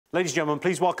Ladies and gentlemen,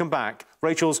 please welcome back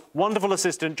Rachel's wonderful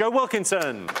assistant, Joe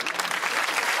Wilkinson.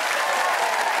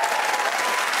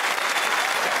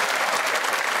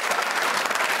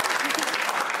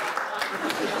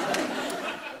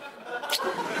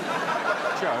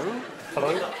 Joe?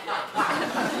 Hello?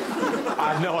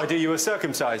 I had no idea you were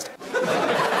circumcised.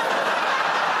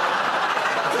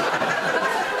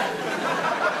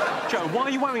 Joe, why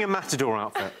are you wearing a matador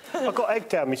outfit? I've got egg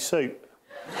down my suit.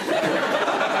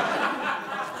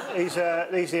 These are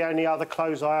the only other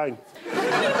clothes I own.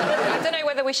 I don't know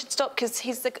whether we should stop, because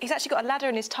he's actually got a ladder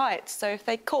in his tights, so if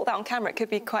they caught that on camera, it could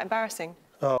be quite embarrassing.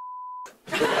 Oh.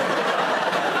 I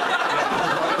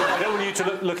don't want you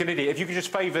to look an idiot. If you could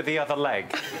just favour the other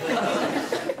leg. Job's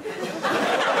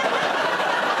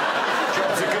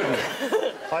a good one.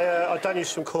 I done you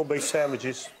some corned beef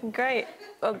sandwiches. Great.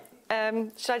 Well,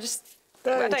 should I just...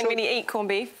 Yeah, I don't really eat corned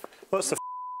beef. What's the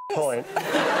point?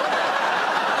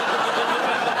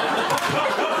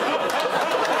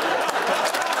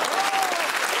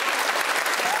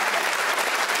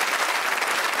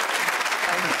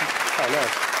 Oh, no.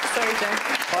 Sorry, Joe.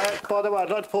 By the way,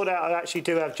 I'd like to point out I actually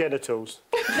do have genitals.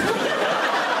 We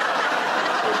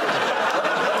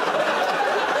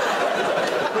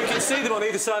can see them on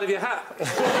either side of your hat.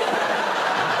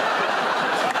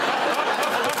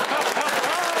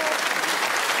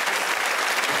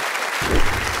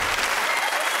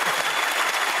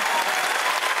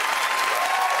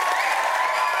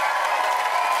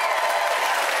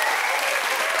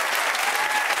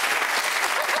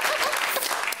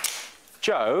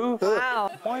 Joe?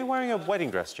 Wow. Why are you wearing a wedding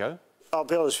dress, Joe? I'll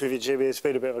be honest with you, Jimmy, it's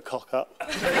been a bit of a cock-up.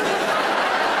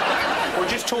 Well,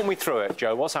 just talk me through it,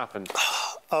 Joe. What's happened?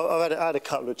 I had a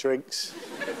couple of drinks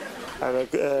and I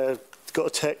got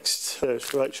a text from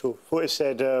Rachel. What it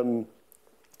said,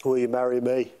 will you marry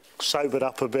me? Sobered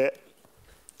up a bit,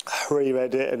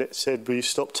 reread it, and it said, will you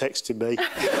stop texting me?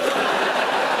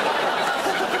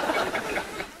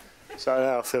 So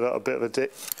now I feel like a bit of a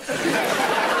dick.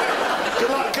 Good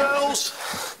luck, girls!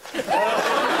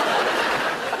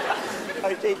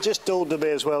 It just dawned on me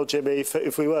as well, Jimmy,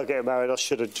 if we were getting married, I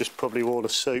should have just probably worn a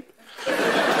suit.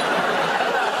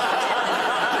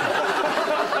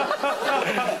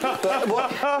 But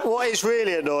what is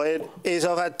really annoying is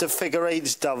I've had the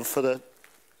figurines done for the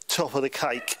top of the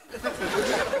cake.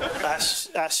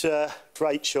 That's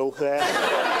Rachel there.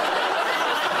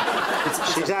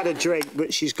 She's had a drink,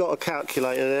 but she's got a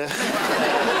calculator there.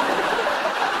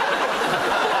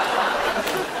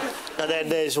 And then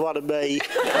there's one of me.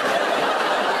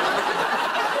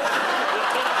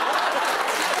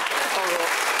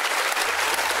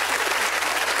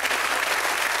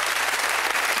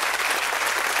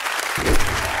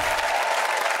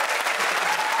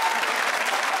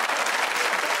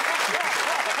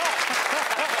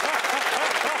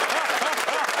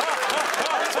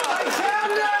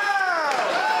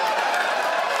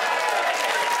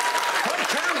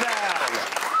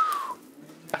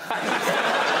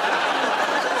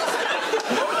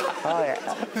 Oh, yeah.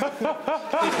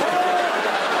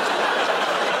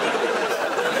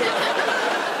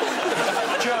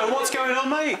 Joe, what's going on,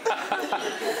 mate?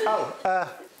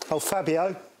 Oh,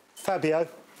 Fabio,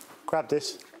 grab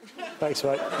this. Thanks,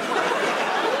 mate.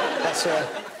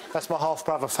 That's my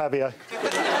half-brother, Fabio.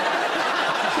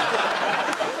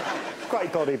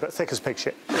 Great body, but thick as pig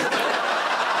shit.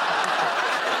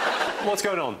 What's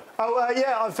going on? Oh,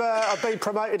 yeah, I've been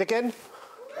promoted again.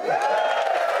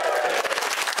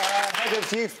 Head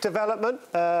of youth development,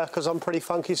 because I'm pretty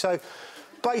funky. So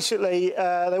basically,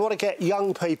 they want to get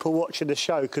young people watching the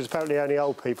show, because apparently only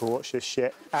old people watch this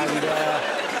shit. And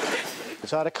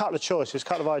so I had a couple of choices, a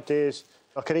couple of ideas.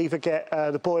 I could either get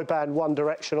the boy band One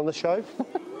Direction on the show,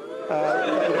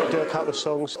 do a couple of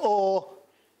songs, or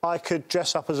I could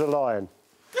dress up as a lion.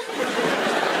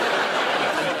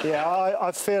 Yeah,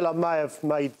 I feel I may have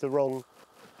made the wrong...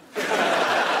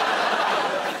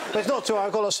 But it's not too hard.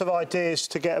 I've got lots of ideas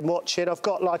to get them watching. I've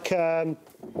got like a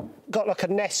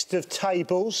nest of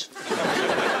tables. Look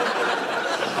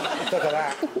at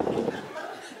that.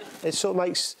 It sort of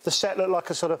makes the set look like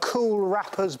a sort of cool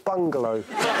rapper's bungalow.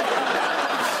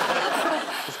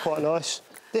 It's quite nice.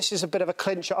 This is a bit of a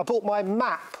clincher. I bought my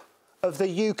map of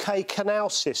the UK canal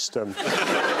system.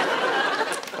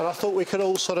 And I thought we could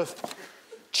all sort of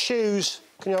choose...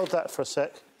 Can you hold that for a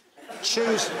sec?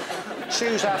 Choose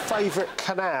our favourite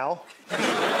canal.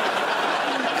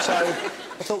 So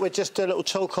I thought we'd just do a little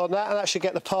talk on that, and that should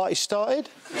get the party started.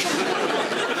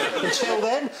 Until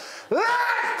then,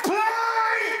 let's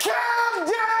play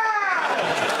Countdown!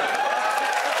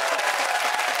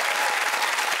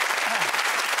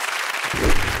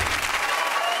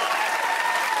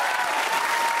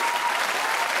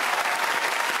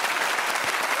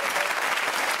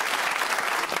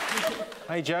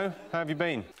 Hey, Joe. How have you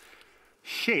been?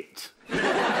 Shit.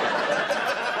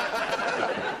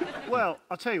 Well,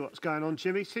 I'll tell you what's going on,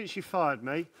 Jimmy. Since you fired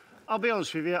me, I'll be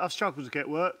honest with you, I've struggled to get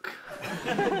work.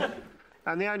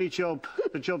 And the only job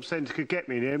the job centre could get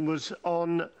me in was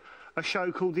on a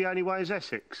show called The Only Way is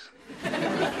Essex. So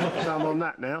I'm on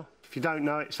that now. If you don't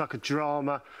know, it's like a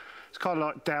drama. It's kind of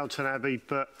like Downton Abbey,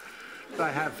 but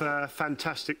they have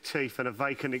fantastic teeth and a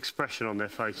vacant expression on their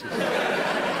faces.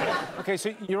 OK,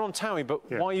 so you're on Towie, but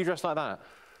why are you dressed like that?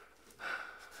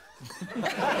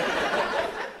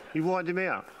 You winding me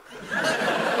up?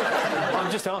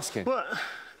 I'm just asking.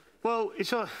 Well,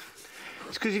 it's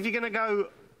because if you're going to go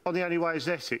on The Only Way is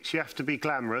Essex, you have to be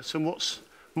glamorous, and what's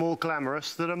more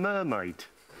glamorous than a mermaid?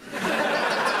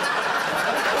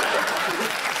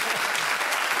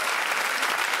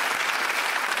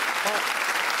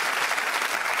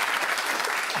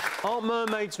 Aren't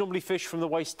mermaids normally fish from the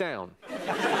waist down?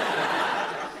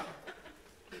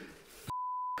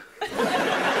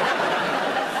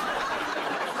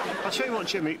 I'll tell you what,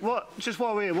 Jimmy, just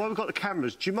while we're here, while we've got the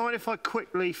cameras, do you mind if I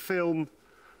quickly film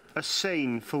a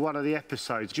scene for one of the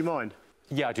episodes? Do you mind?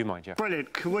 Yeah, I do mind, yeah.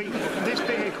 Brilliant. Can we, this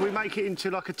bit here, can we make it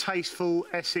into like a tasteful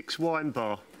Essex wine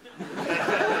bar?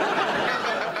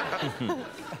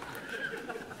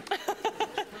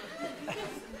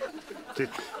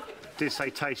 Did say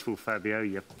tasteful, Fabio,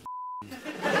 you...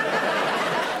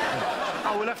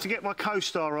 Oh, we'll have to get my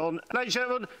co-star on. Ladies and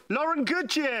gentlemen, Lauren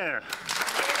Goodyear!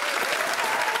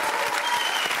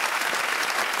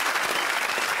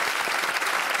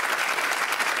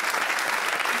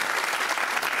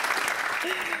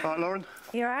 All right, Lauren?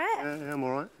 You all right? Yeah, I'm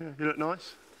all right. Yeah, you look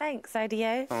nice. Thanks, so do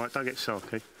you. All right, don't get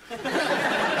sulky. Do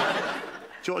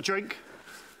you want a drink?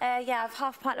 Yeah, I've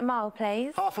half a pint of mild,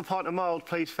 please. Half a pint of mild,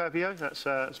 please, Fabio.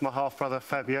 That's my half-brother,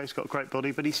 Fabio. He's got a great body,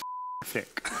 but he's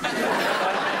thick.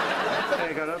 There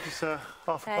you go, love. It's half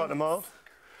a pint of mild.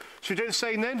 Should we do the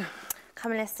scene, then?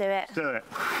 Come on, let's do it. Do it.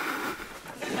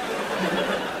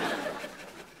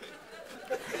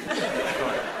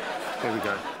 Right, here we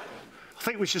go. I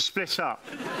think we should split up.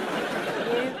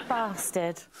 You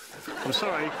bastard. I'm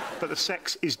sorry, but the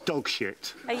sex is dog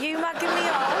shit. Are you mugging me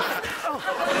off? Oh,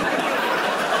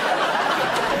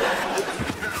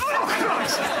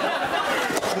 Christ!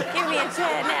 Give me a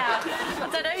chair now. I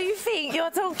don't know who you think you're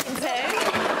talking to.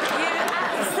 You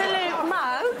absolute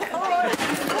mug.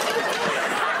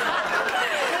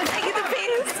 You're taking the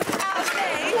piss out of me.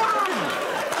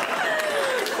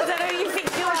 I don't know who you think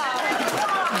you are.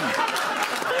 All right?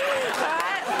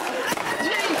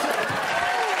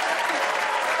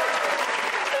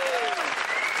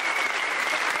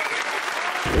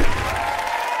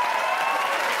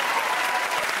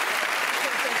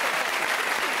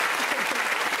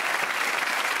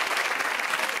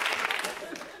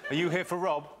 Are you here for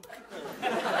Rob?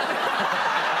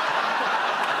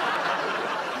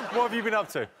 What have you been up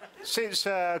to? Since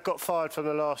I got fired from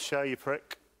the last show, you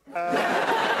prick. Had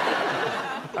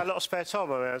a lot of spare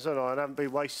time on my hands, haven't I? And I haven't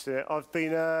been wasting it. I've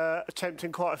been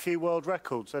attempting quite a few world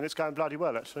records, and it's going bloody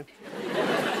well, actually.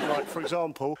 Like, for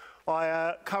example,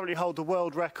 I currently hold the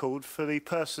world record for the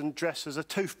person dressed as a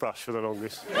toothbrush for the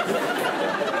longest.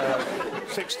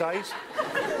 6 days.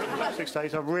 6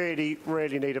 days. I really,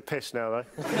 really need a piss now, though.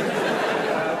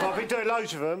 But I've been doing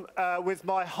loads of them with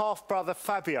my half-brother,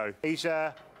 Fabio. He's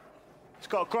got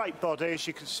a great body, as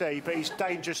you can see, but he's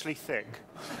dangerously thick.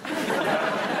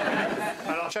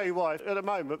 And I'll show you why. At the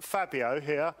moment, Fabio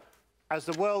here has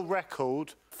the world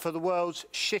record for the world's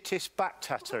shittest back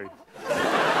tattoo.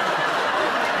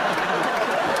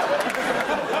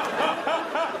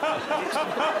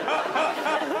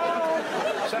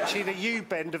 It's actually the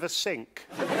U-bend of a sink.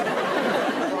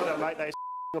 Well, mate, that's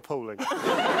appalling.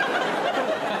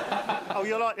 Oh,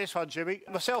 you'll like this one, Jimmy.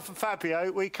 Myself and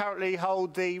Fabio, we currently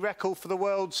hold the record for the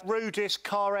world's rudest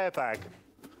car airbag.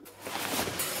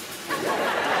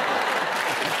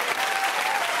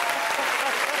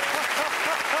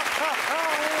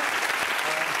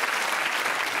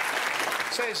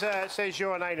 It says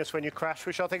you're an anus when you crash,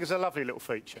 which I think is a lovely little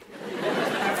feature.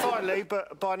 And finally,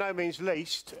 but by no means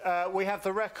least, we have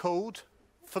the record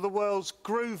for the world's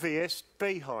grooviest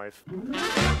beehive.